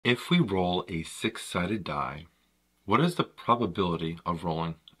If we roll a six-sided die, what is the probability of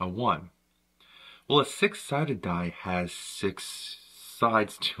rolling a 1? Well, a six-sided die has 6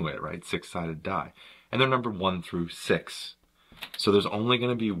 sides to it, right? Six-sided die. And they're numbered 1 through 6. So there's only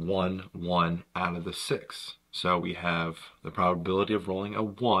going to be one 1 out of the 6. So we have the probability of rolling a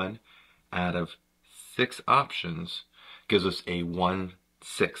 1 out of 6 options gives us a 1/6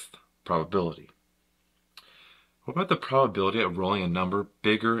 probability. What about the probability of rolling a number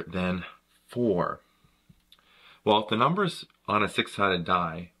bigger than 4? Well, if the numbers on a six-sided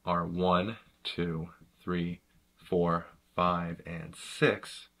die are 1, 2, 3, 4, 5, and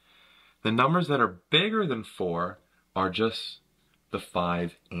 6, the numbers that are bigger than 4 are just the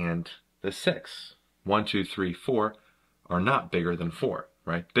 5 and the 6. 1, 2, 3, 4 are not bigger than 4,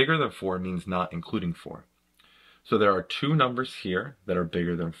 right? Bigger than 4 means not including 4. So there are 2 numbers here that are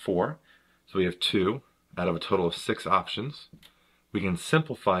bigger than 4. So we have 2 out of a total of 6 options. We can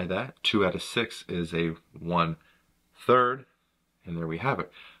simplify that. 2 out of 6 is a 1/3. And there we have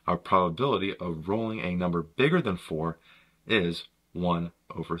it. Our probability of rolling a number bigger than 4 is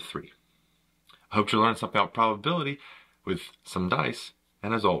 1/3. I hope you learned something about probability with some dice.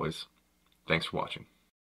 And as always, thanks for watching.